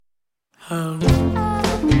There's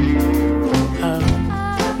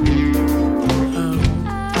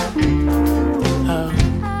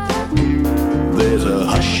a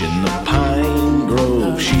hush in the pine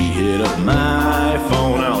grove. She hit up my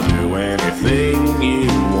phone. I'll do anything you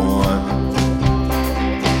want.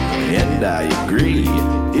 And I agree,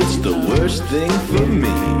 it's the worst thing for me,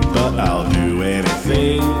 but I'll do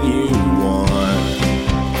anything you want.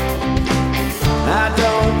 I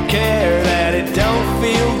don't care that it don't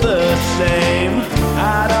feel the same.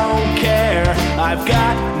 I don't care, I've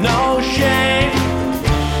got no shame.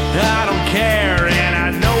 I don't care, and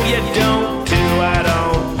I know you don't too. I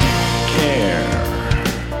don't care.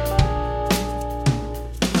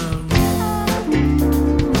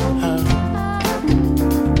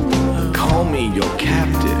 Call me your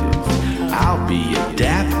captive, I'll be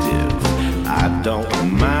adaptive. I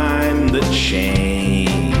don't mind the chains.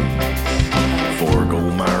 Forgo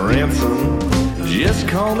my ransom, just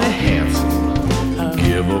call me handsome.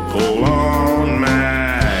 Give a pull on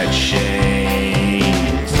my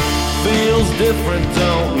chains. Feels different,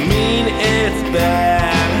 don't mean it's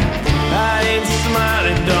bad. I ain't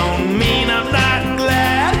smiling, don't mean I'm not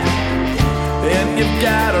glad. And you've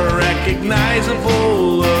got a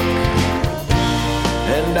recognizable look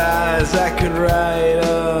and eyes that could write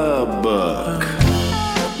a book.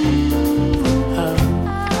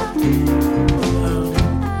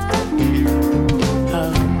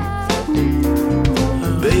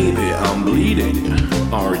 Baby, I'm bleeding.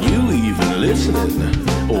 Are you even listening?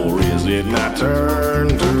 Or is it my turn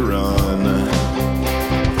to run?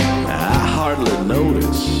 I hardly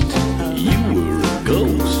noticed you were a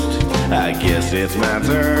ghost. I guess it's my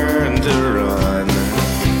turn to run.